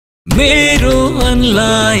मेरो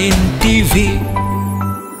online TV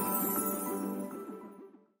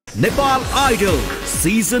Nepal idol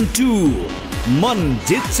season 2 मन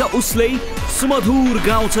जित्छ उसले सुमधुर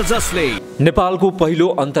गाउँछ जसले। नेपालको पहिलो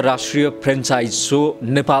अन्तर्राष्ट्रिय फ्रेन्चाइज सो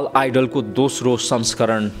नेपाल आइडलको दोस्रो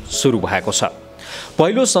संस्करण सुरु भएको छ।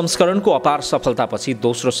 पहिलो संस्करणको अपार सफलतापछि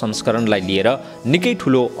दोस्रो संस्करणलाई लिएर निकै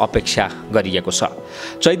ठूलो अपेक्षा गरिएको छ।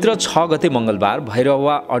 चैत्र 6 गते मंगलबार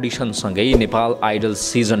भैरवा अडिसनसँगै नेपाल आइडल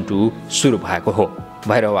सिजन 2 सुरु भएको हो।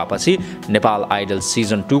 भैरवापछि नेपाल आइडल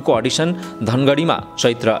सिजन 2 को अडिसन धनगढीमा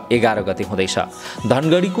चैत्र 11 गते हुँदैछ।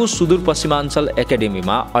 धनगढीको सुदूरपश्चिमाञ्चल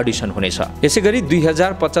एकाडेमीमा अडिसन हुनेछ। यसैगरी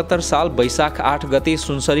 2075 साल वैशाख 8 गते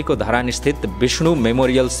सुनसरीको धरानस्थित विष्णु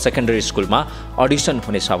मेमोरियल सेकेन्डरी स्कुलमा अडिसन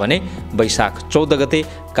हुनेछ भने वैशाख 14 गते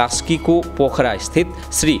कास्कीको पोखरा स्थित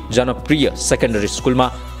श्री जनप्रिय सेकेन्डरी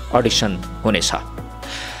स्कुलमा अडिसन हुनेछ।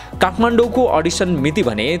 काठमाडौँको अडिसन मिति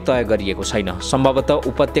भने तय गरिएको छैन। सम्भवतः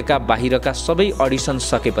उपत्यका बाहिरका सबै अडिसन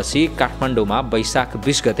सकेपछि काठमाडौँमा वैशाख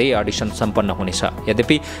 20 गते अडिसन सम्पन्न हुनेछ।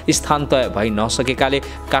 यद्यपि स्थान तय भइ नसकेकाले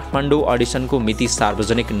काठमाडौँ अडिसनको मिति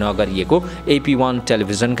सार्वजनिक नगरिएको AP1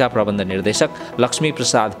 टेलिभिजनका प्रबन्ध निर्देशक लक्ष्मी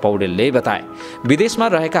प्रसाद पौडेलले बताए। विदेशमा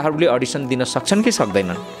रहेकाहरूले अडिसन दिन सक्छन् कि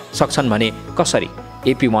सक्दैनन्? सक्छन् भने कसरी?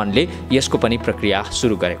 AP1ले यसको पनि प्रक्रिया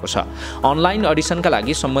सुरु गरेको छ। अनलाइन अडिसनका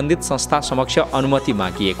लागि सम्बन्धित संस्था समक्ष अनुमति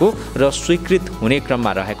मागिएको र स्वीकृत हुने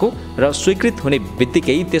क्रममा रहेको र स्वीकृत हुने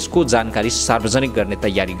बित्तिकै त्यसको जानकारी सार्वजनिक गर्ने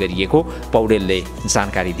तयारी गरिएको पौडेलले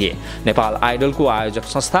जानकारी दिए। नेपाल आइडलको आयोजक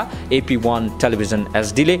संस्था AP1 टेलिभिजन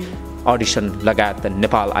SDले अडिसन लगायत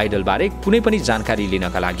नेपाल आइडल बारे कुनै पनि जानकारी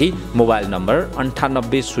लिनका लागि मोबाइल नम्बर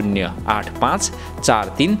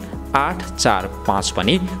 9808543845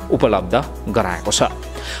 पनि उपलब्ध गराएको छ।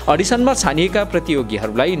 अडिसनमा छानिएका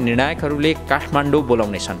प्रतियोगीहरूलाई निर्णायकहरूले काठमाडौँ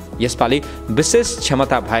बोलाउनेछन्। यसपालि विशेष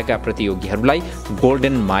क्षमता भएका प्रतियोगीहरूलाई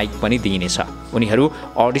गोल्डन माइक पनि दिइनेछ। उनीहरू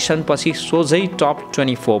अडिसनपछि सोझै टप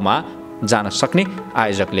 24 मा जान सक्ने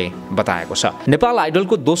आयोजकले बताएको छ। नेपाल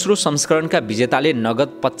आइडलको दोस्रो संस्करणका विजेताले नगद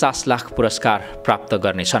 50 लाख पुरस्कार प्राप्त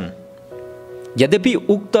गर्नेछन्। यद्यपि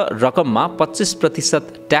उक्त रकममा 25%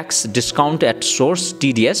 tax discount at source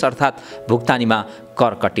TDS अर्थात् भुक्तानीमा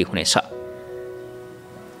कर कट्टी हुनेछ।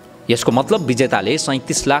 यसको मतलब विजेताले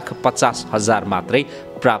 37,50,000 मात्रै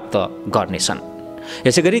प्राप्त गर्नेछन्।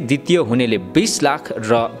 यसैगरी द्वितीय हुनेले 20 लाख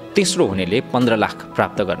र तेस्रो हुनेले 15 लाख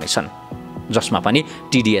प्राप्त गर्नेछन्, जसमा पनि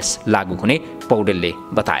TDS लागू हुने पौडेलले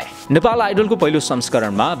बताए। नेपाल आइडलको पहिलो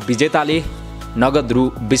संस्करणमा विजेताले नगद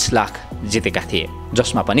रु 20 लाख जितेका थिए,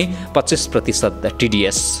 जसमा पनि 25%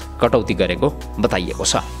 TDS कटौती गरेको बताइएको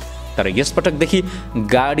छ। तर यसपटकदेखि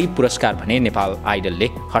गाडी पुरस्कार भने नेपाल आइडलले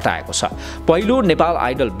हटाएको छ। पहिलो नेपाल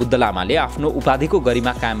आइडल बुद्ध लामाले आफ्नो उपाधिको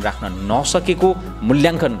गरिमा कायम राख्न नसकेको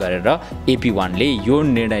मूल्याङ्कन गरेर AP1ले यो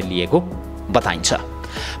निर्णय लिएको बताइन्छ।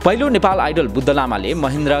 पहिलो नेपाल आइडल बुद्ध लामाले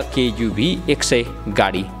महिन्द्रा KUV 100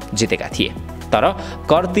 गाडी जितेका थिए। तर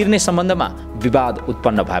कर तिर्ने सम्बन्धमा विवाद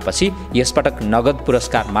उत्पन्न भएपछि यसपटक नगद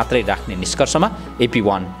पुरस्कार मात्रै राख्ने निष्कर्षमा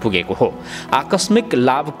AP1 पुगेको हो। आकस्मिक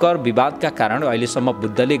लाभ कर विवादका कारण अहिलेसम्म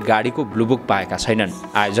बुद्धले गाडीको ब्लुबुक पाएका छैनन्।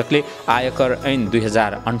 आयोजकले आयकर ऐन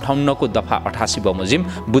 2058 को दफा 88 बमोजिम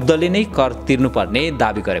बुद्धले नै कर तिर्नुपर्ने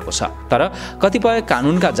दावी गरेको छ। तर कतिपय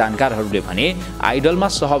कानुनका जानकारहरूले भने आइडलमा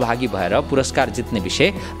सहभागी भएर पुरस्कार जित्ने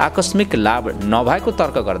विषय आकस्मिक लाभ नभएको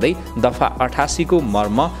तर्क गर्दै दफा 88 को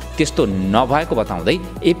मर्म त्यस्तो नभएको बताउँदै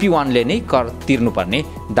AP1ले नै कर तिर्नुपर्ने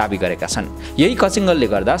दावी गरेका छन्। यही कचिङ्गलले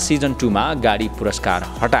गर्दा सिजन 2 मा गाडी पुरस्कार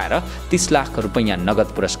हटाएर 30 लाख रुपैयाँ नगद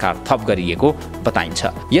पुरस्कार थप गरिएको बताइन्छ।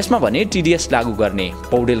 यसमा भने TDS लागू गर्ने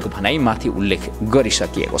पौडेलको भनाइ माथि उल्लेख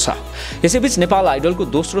गरिसकिएको छ। यसैबीच नेपाल आइडलको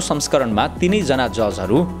दोस्रो संस्करणमा 3 जना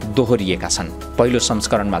जजहरू दोहोरिएका छन्। पहिलो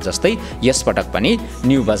संस्करणमा जस्तै यसपटक पनि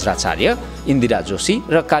न्यू बज्राचार्य, इन्दिरा जोशी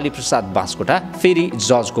र कालीप्रसाद बाँसकोटा फेरि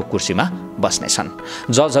जजको कुर्सीमा बस्नेछन्।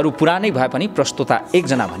 जजहरू पुरानै भए पनि प्रस्तोता 1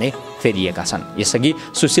 जना भने फेरिएका छन्। यसअघि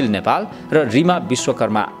सुशील नेपाल र रिमा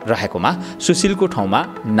विश्वकर्मा रहेकोमा सुशीलको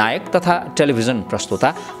ठाउँमा नायक तथा टेलिभिजन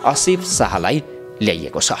प्रस्तोता असिफ शाहलाई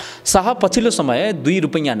ल्याइएको छ। शाह पछिल्लो समय 2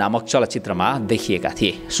 रुपैयाँ नामक चलचित्रमा देखिएका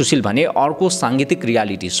थिए। सुशील भने अर्को साङ्गीतिक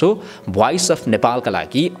रियालिटी सो भोइस अफ नेपालका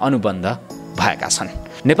लागि अनुबन्ध भएका छन्।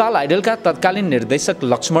 नेपाल आइडलका तत्कालीन निर्देशक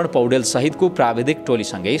लक्ष्मण पौडेल सहितको प्राविधिक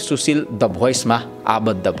टोलीसँगै सुशील द भोइसमा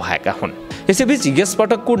आबद्ध भएका हुन्। यसैबीच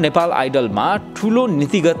यसपटकको नेपाल आइडलमा ठूलो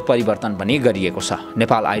नीतिगत परिवर्तन पनि गरिएको छ।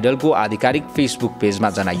 नेपाल आइडलको आधिकारिक फेसबुक पेजमा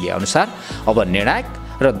जनाइए अनुसार अब निर्णायक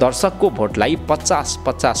र दर्शकको भोटलाई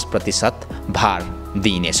 50-50% भार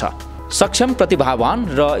दिइनेछ। सक्षम प्रतिभावान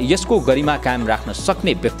र यसको गरिमा कायम राख्न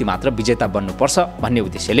सक्ने व्यक्ति मात्र विजेता बन्नुपर्छ भन्ने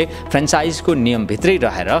उद्देश्यले फ्रेन्चाइजको नियमभित्रै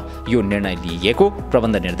रहेर यो निर्णय लिइएको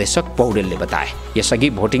प्रबन्ध निर्देशक पौडेलले बताए। यसअघि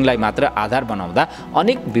भोटिङलाई मात्र आधार बनाउँदा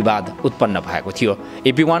अनेक विवाद उत्पन्न भएको थियो।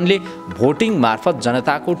 AP1ले भोटिङ मार्फत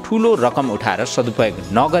जनताको ठूलो रकम उठाएर सदुपयोग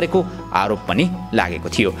नगरेको आरोप पनि लागेको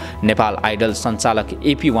थियो। नेपाल आइडल सञ्चालक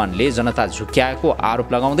AP1ले जनता झुक्क्याएको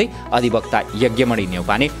आरोप लगाउँदै अधिवक्ता यज्ञमणि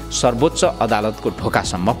नेउपाने सर्वोच्च अदालतको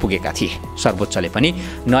ढोकासम्म पुगेका थिए। सर्वोच्चले पनि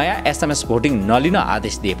नयाँ SMS भोटिङ नलिन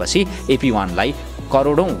आदेश दिएपछि AP1लाई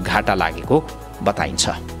करोडौं घाटा लागेको बताइन्छ।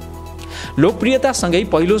 लोकप्रियतासँगै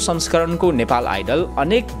पहिलो संस्करणको नेपाल आइडल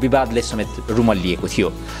अनेक विवादले समेत रुमल्लिएको थियो।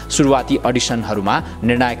 सुरुवाती अडिसनहरूमा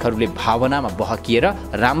निर्णायकहरूले भावनामा बहकिएर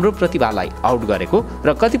राम्रो प्रतिभालाई आउट गरेको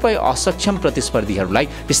र कतिपय असक्षम प्रतिस्पर्धीहरूलाई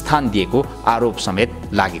स्थान दिएको आरोप समेत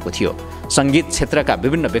लागेको थियो। संगीत क्षेत्रका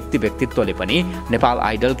विभिन्न व्यक्तित्वले पनि नेपाल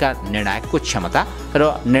आइडलका निर्णायकको क्षमता र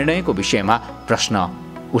निर्णयको विषयमा प्रश्न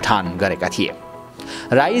उठान गरेका थिए।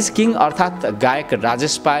 राइज किङ अर्थात् गायक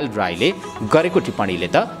राजेश पायल राईले गरेको टिप्पणीले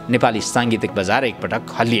त नेपाली साङ्गीतिक बजार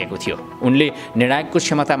एकपटक हल्लिएको थियो। उनले निर्णायकको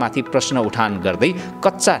क्षमतामाथि प्रश्न उठान गर्दै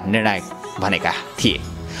कच्चा निर्णायक भनेका थिए।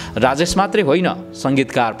 राजेश मात्रै होइन,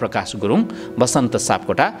 संगीतकार प्रकाश गुरुङ, बसन्त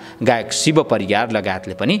सापकोटा, गायक शिव परियार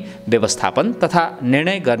लगायतले पनि व्यवस्थापन तथा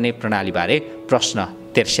निर्णय गर्ने प्रणालीबारे प्रश्न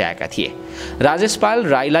तेर्स्याएका थिए। राजेश पायल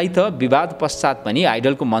राईलाई त विवाद पश्चात पनि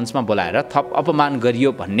आइडलको मञ्चमा बोलाएर थप अपमान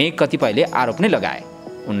गरियो भन्ने कतिपयले आरोप नै लगाए।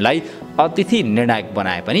 उनलाई अतिथि निर्णायक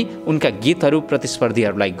बनाए पनि उनका गीतहरू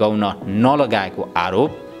प्रतिस्पर्धीहरूलाई गाउन नलगाएको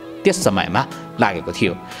आरोप त्यस समयमा लागेको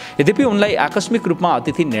थियो। यद्यपि उनलाई आकस्मिक रूपमा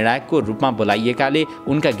अतिथि निर्णायकको रूपमा बोलाइएकाले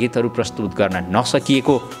उनका गीतहरू प्रस्तुत गर्न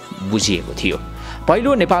नसकिएको बुझिएको थियो।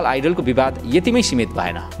 पहिलो नेपाल आइडलको विवाद यतिमै सीमित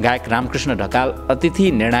भएन। गायक रामकृष्ण ढकाल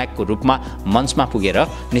अतिथि निर्णायकको रूपमा मञ्चमा पुगेर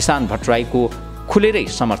निशान भट्टराईको खुलेरै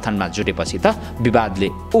समर्थनमा जुटेपछि त विवादले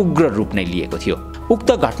उग्र रूप नै लिएको थियो।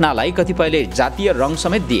 उक्त घटनालाई कतिपयले जातीय रङ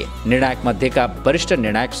समेत दिए। निर्णायक मध्येका वरिष्ठ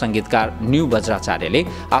निर्णायक संगीतकार न्यू वज्राचार्यले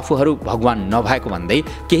आफूहरू भगवान नभएको भन्दै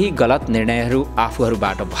केही गलत निर्णयहरू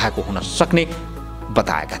आफूहरूबाट भएको हुन सक्ने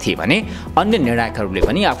बताएका थिए भने अन्य निर्णायकहरूले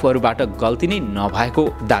पनि आफूहरूबाट गल्ती नै नभएको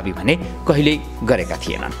दाबी भने कहिल्यै गरेका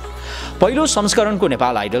थिएनन्। पहिलो संस्करणको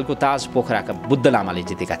नेपाल आइडलको ताज पोखराका बुद्ध लामाले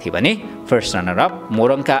जितेका थिए भने फर्स्ट रनर अप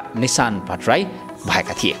मोरङका निशान भट्टराई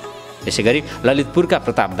भएका थिए। यसैगरी ललितपुरका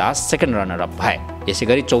प्रताप दास सेकेन्ड रनर अप भए।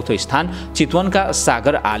 यसैगरी चौथो स्थान चितवनका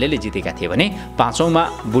सागर आलेले जितेका थिए भने पाँचौंमा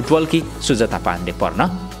बुटवलकी सुजता पाण्डे पर्न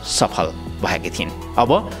सफल भएकी थिइन्। अब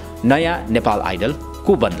नयाँ नेपाल आइडल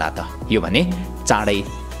को बन्ला त, यो भने चाँडै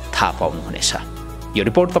थाहा पाउनुहुनेछ। यो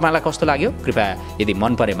रिपोर्ट तपाईँलाई कस्तो लाग्यो? कृपया यदि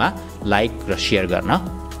मन परेमा लाइक र सेयर गर्न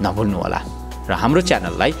नभुल्नुहोला र हाम्रो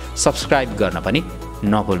च्यानललाई सब्स्क्राइब गर्न पनि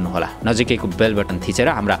नभुल्नुहोला। नजिकैको बेल बटन थिचेर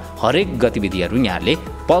हाम्रा हरेक गतिविधिहरू यहाँले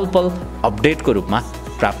पल पल अपडेटको रूपमा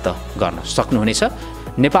प्राप्त गर्न सक्नुहुनेछ।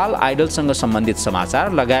 नेपाल आइडलसँग सम्बन्धित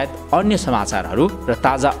समाचार लगायत अन्य समाचारहरू र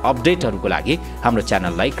ताजा अपडेटहरूको लागि हाम्रो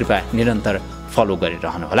च्यानललाई कृपया निरन्तर फलो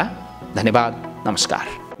गरिरहनुहोला। धन्यवाद।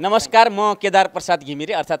 नमस्कार, म केदार प्रसाद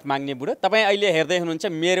घिमिरे अर्थात् माग्ने बुढो। तपाईँ अहिले हेर्दै हुनुहुन्छ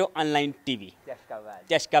मेरो अनलाइन टिभी।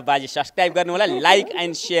 त्यसका बाजी सब्सक्राइब गर्नुहोला, लाइक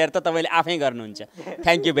एन्ड सेयर त तपाईँले आफै गर्नुहुन्छ।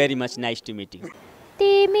 Thank you very much, nice to meet you.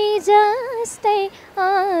 तिमी जस्तै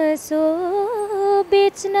आँसु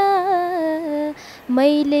बेच्न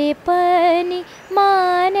मैले पनि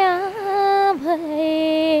मान्या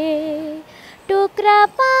भए, टुक्रा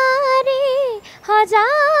पारी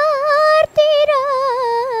हजारतिर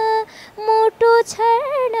मुटु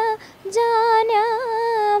छर्न जान्या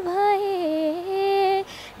भए,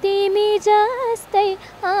 तिमी जस्तै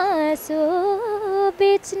आँसु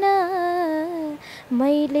बेच्न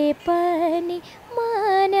मैले पनि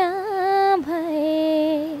मान्या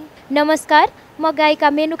भए। नमस्कार, म गायिका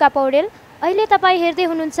मेनुका पौडेल। अहिले तपाईँ हेर्दै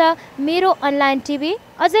हुनुहुन्छ मेरो अनलाइन टिभी।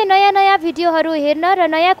 अझै नयाँ नयाँ भिडियोहरू हेर्न र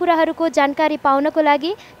नयाँ कुराहरूको जानकारी पाउनको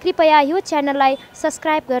लागि कृपया यो च्यानललाई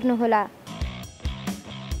सब्स्क्राइब गर्नुहोला।